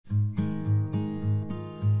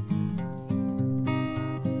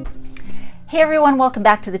Hey everyone, welcome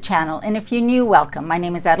back to the channel, and if you're new, welcome. My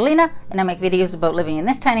name is Adelina and I make videos about living in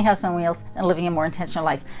this tiny house on wheels and living a more intentional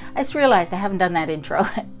life. I just realized I haven't done that intro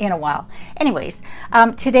in a while. Anyways,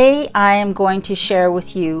 today I am going to share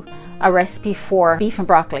with you a recipe for beef and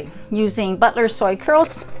broccoli using Butler Soy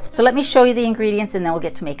Curls. So let me show you the ingredients and then we'll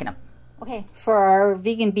get to making them. Okay, for our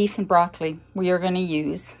vegan beef and broccoli, we are going to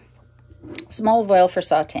use some olive oil for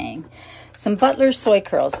sauteing, some Butler Soy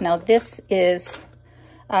Curls. Now this is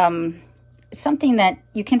something that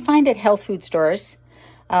you can find at health food stores,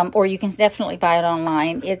 or you can definitely buy it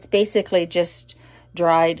online. It's basically just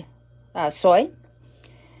dried soy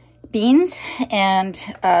beans, and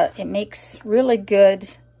it makes really good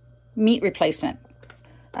meat replacement,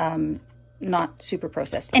 not super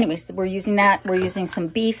processed. Anyways, we're using that. We're using some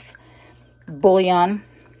beef bouillon.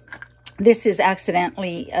 This is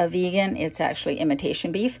accidentally a vegan. It's actually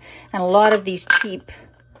imitation beef, and a lot of these cheap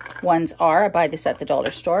ones are. I buy this at the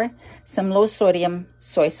dollar store. Some low sodium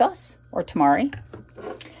soy sauce or tamari,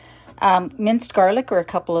 minced garlic or a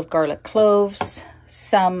couple of garlic cloves,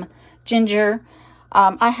 some ginger.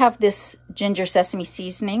 I have this ginger sesame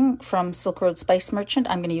seasoning from Silk Road Spice Merchant.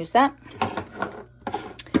 I'm going to use that.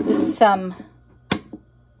 Some,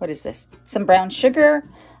 what is this? Some brown sugar,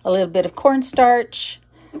 a little bit of cornstarch,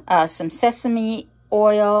 some sesame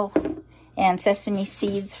oil, and sesame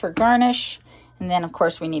seeds for garnish. And then, of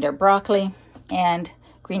course, we need our broccoli and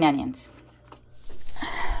green onions.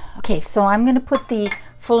 Okay, so I'm going to put the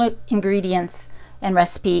full ingredients and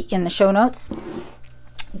recipe in the show notes.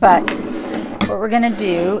 But what we're going to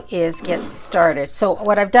do is get started. So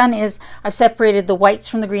what I've done is I've separated the whites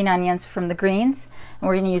from the green onions from the greens. And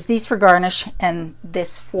we're going to use these for garnish and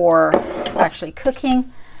this for actually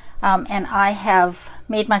cooking. And I have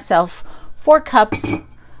made myself 4 cups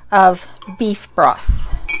of beef broth.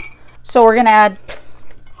 So we're going to add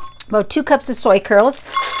about 2 cups of soy curls,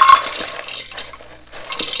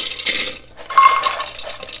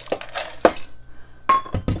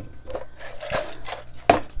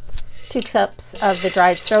 2 cups of the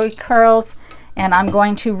dried soy curls, and I'm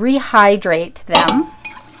going to rehydrate them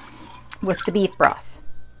with the beef broth.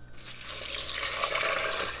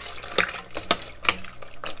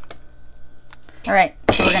 All right,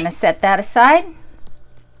 so we're going to set that aside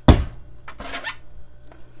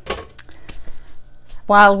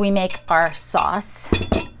while we make our sauce.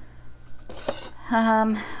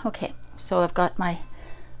 Okay, so I've got my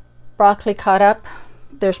broccoli cut up.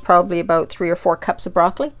 There's probably about 3 or 4 cups of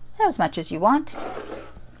broccoli, as much as you want.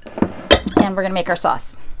 And we're gonna make our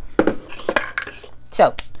sauce.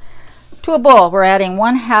 So, to a bowl, we're adding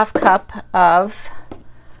 1/2 cup of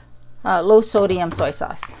low sodium soy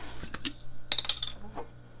sauce.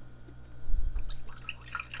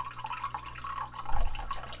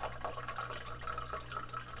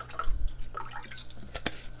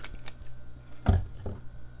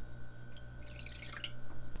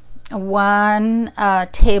 One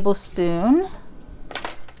tablespoon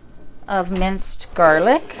of minced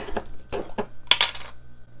garlic.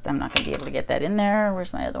 I'm not going to be able to get that in there.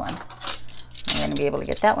 Where's my other one? I'm going to be able to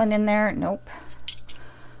get that one in there. Nope.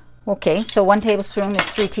 Okay, so 1 tablespoon is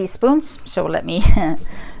 3 teaspoons. So let me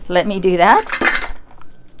let me do that.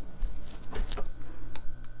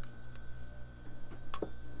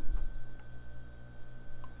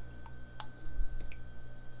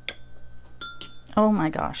 Oh my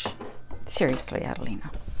gosh. Seriously,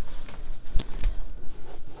 Adelina.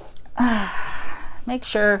 Make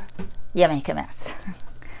sure you make a mess.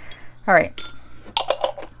 All right.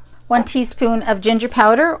 1 teaspoon of ginger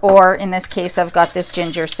powder, or in this case, I've got this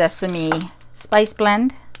ginger sesame spice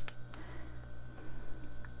blend.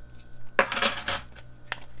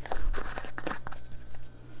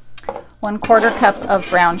 ¼ cup of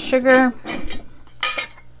brown sugar.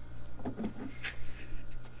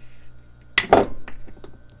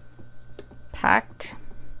 Packed.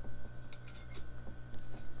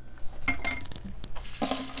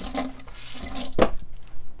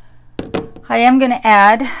 I am going to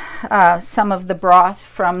add some of the broth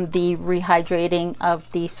from the rehydrating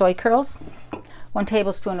of the soy curls. 1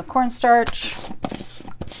 tablespoon of cornstarch.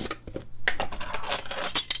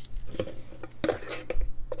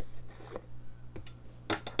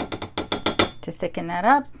 To thicken that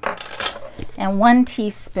up. And 1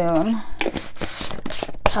 teaspoon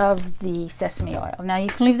of the sesame oil. Now you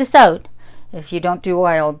can leave this out if you don't do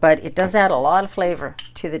oil, but it does add a lot of flavor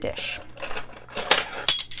to the dish.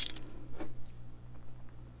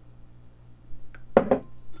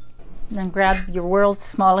 Then grab your world's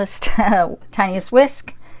smallest, tiniest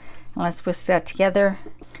whisk, and let's whisk that together.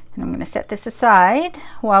 And I'm going to set this aside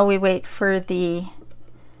while we wait for the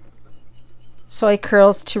soy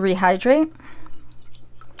curls to rehydrate.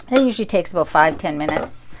 It usually takes about 5-10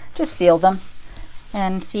 minutes. Just feel them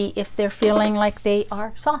and see if they're feeling like they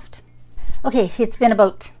are soft. Okay, it's been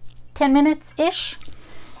about 10 minutes-ish,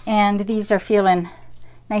 and these are feeling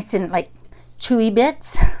nice and like chewy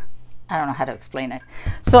bits. I don't know how to explain it.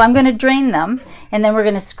 So I'm going to drain them, and then we're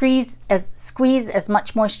going to squeeze as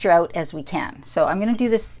much moisture out as we can. So I'm going to do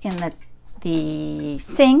this in the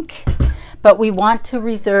sink, but we want to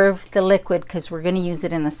reserve the liquid because we're going to use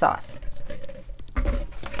it in the sauce.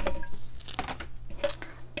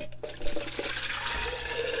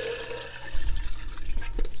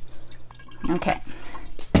 Okay,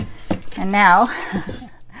 and now,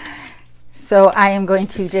 so I am going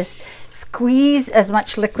to just squeeze as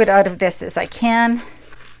much liquid out of this as I can.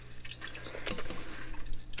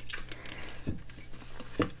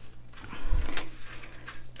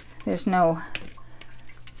 There's no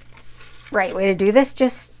right way to do this,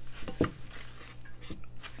 just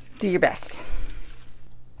do your best.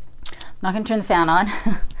 I'm not going to turn the fan on.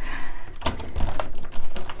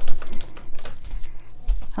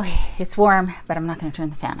 Okay, it's warm, but I'm not going to turn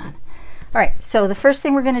the fan on. All right, so the first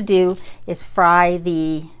thing we're going to do is fry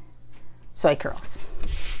the soy curls.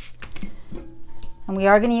 And we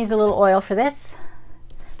are going to use a little oil for this.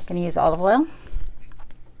 I'm going to use olive oil.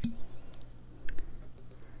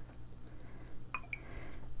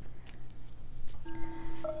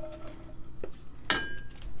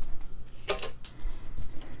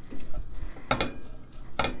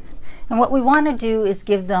 And what we want to do is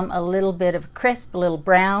give them a little bit of crisp, a little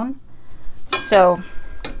brown. So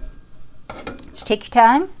just take your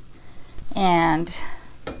time and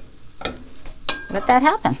let that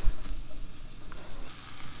happen.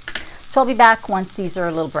 So I'll be back once these are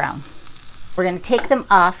a little brown. We're going to take them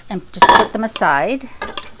off and just put them aside.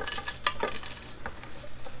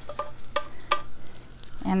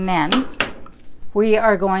 And then we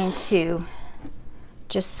are going to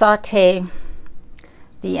just saute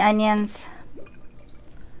the onions,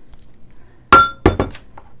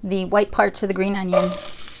 the white parts of the green onion,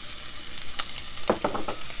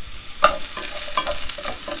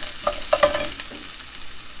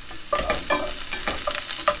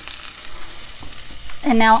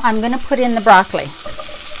 and now I'm going to put in the broccoli.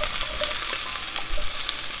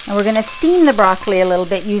 And we're going to steam the broccoli a little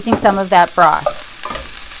bit using some of that broth.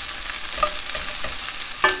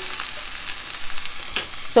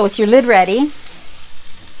 So with your lid ready,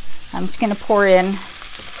 I'm just going to pour in a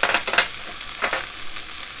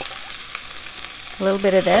little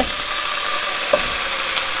bit of this.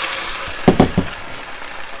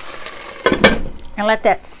 And let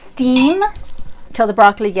that steam until the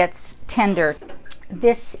broccoli gets tender.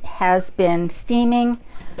 This has been steaming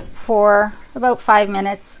for about 5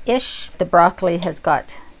 minutes-ish. The broccoli has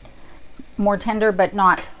got more tender but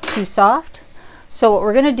not too soft. So what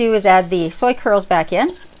we're going to do is add the soy curls back in.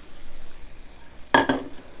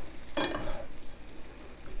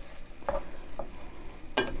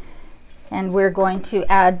 And we're going to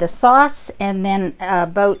add the sauce and then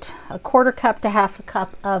about 1/4 cup to 1/2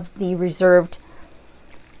 cup of the reserved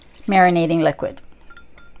marinating liquid.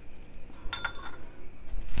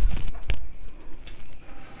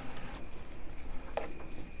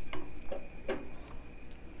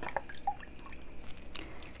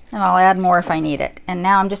 And I'll add more if I need it. And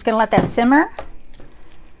now I'm just going to let that simmer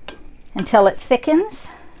until it thickens,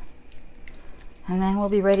 and then we'll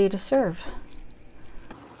be ready to serve.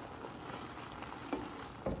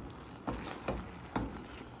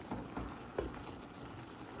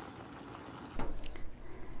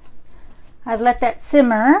 I've let that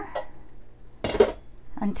simmer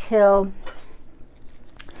until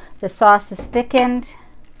the sauce is thickened.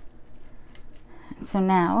 And so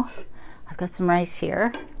now I've got some rice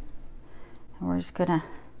here, and we're just gonna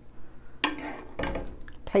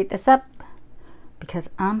plate this up because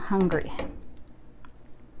I'm hungry.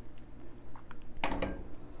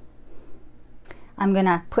 I'm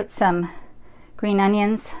gonna put some green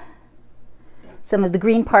onions, some of the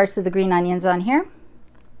green parts of the green onions on here.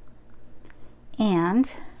 And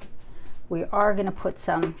we are going to put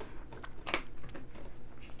some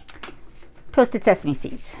toasted sesame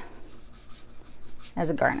seeds as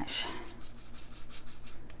a garnish.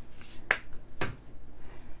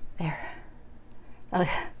 There. Oh,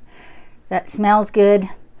 that smells good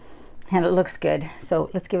and it looks good. So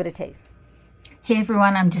let's give it a taste. Hey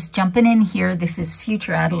everyone, I'm just jumping in here. This is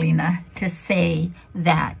future Adelina to say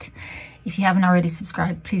that if you haven't already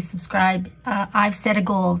subscribed, please subscribe. I've set a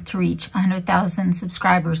goal to reach 100,000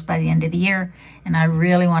 subscribers by the end of the year, and I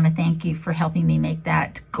really want to thank you for helping me make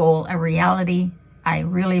that goal a reality. I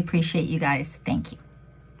really appreciate you guys. Thank you.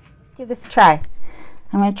 Let's give this a try.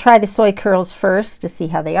 I'm going to try the soy curls first to see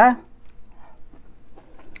how they are.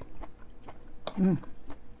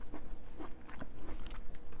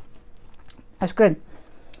 That's good.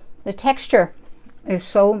 The texture is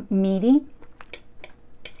so meaty.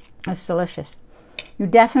 It's delicious. You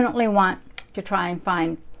definitely want to try and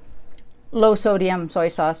find low sodium soy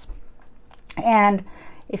sauce. And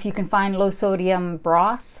if you can find low sodium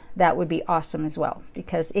broth, that would be awesome as well,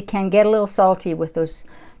 because it can get a little salty with those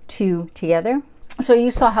two together. So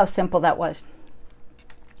you saw how simple that was.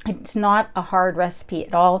 It's not a hard recipe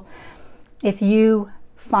at all. If you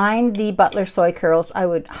find the Butler Soy Curls, I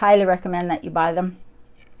would highly recommend that you buy them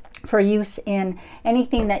for use in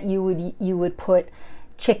anything that you would put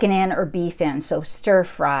chicken in or beef in. So stir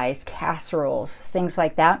fries, casseroles, things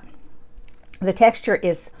like that. The texture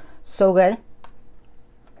is so good.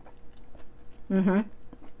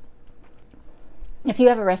 If you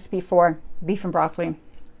have a recipe for beef and broccoli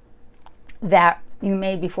that you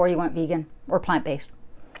made before you went vegan or plant-based,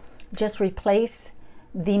 just replace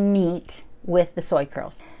the meat with the soy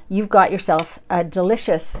curls. You've got yourself a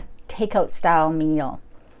delicious takeout style meal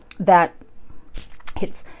that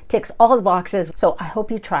ticks all the boxes. So I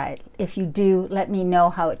hope you try it. If you do, let me know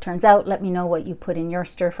how it turns out. Let me know what you put in your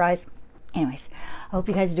stir fries. Anyways, I hope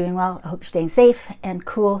you guys are doing well. I hope you're staying safe and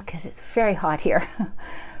cool, because it's very hot here.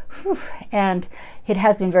 And it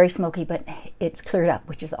has been very smoky, but it's cleared up,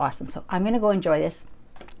 which is awesome. So I'm going to go enjoy this,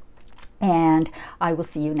 and I will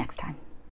see you next time.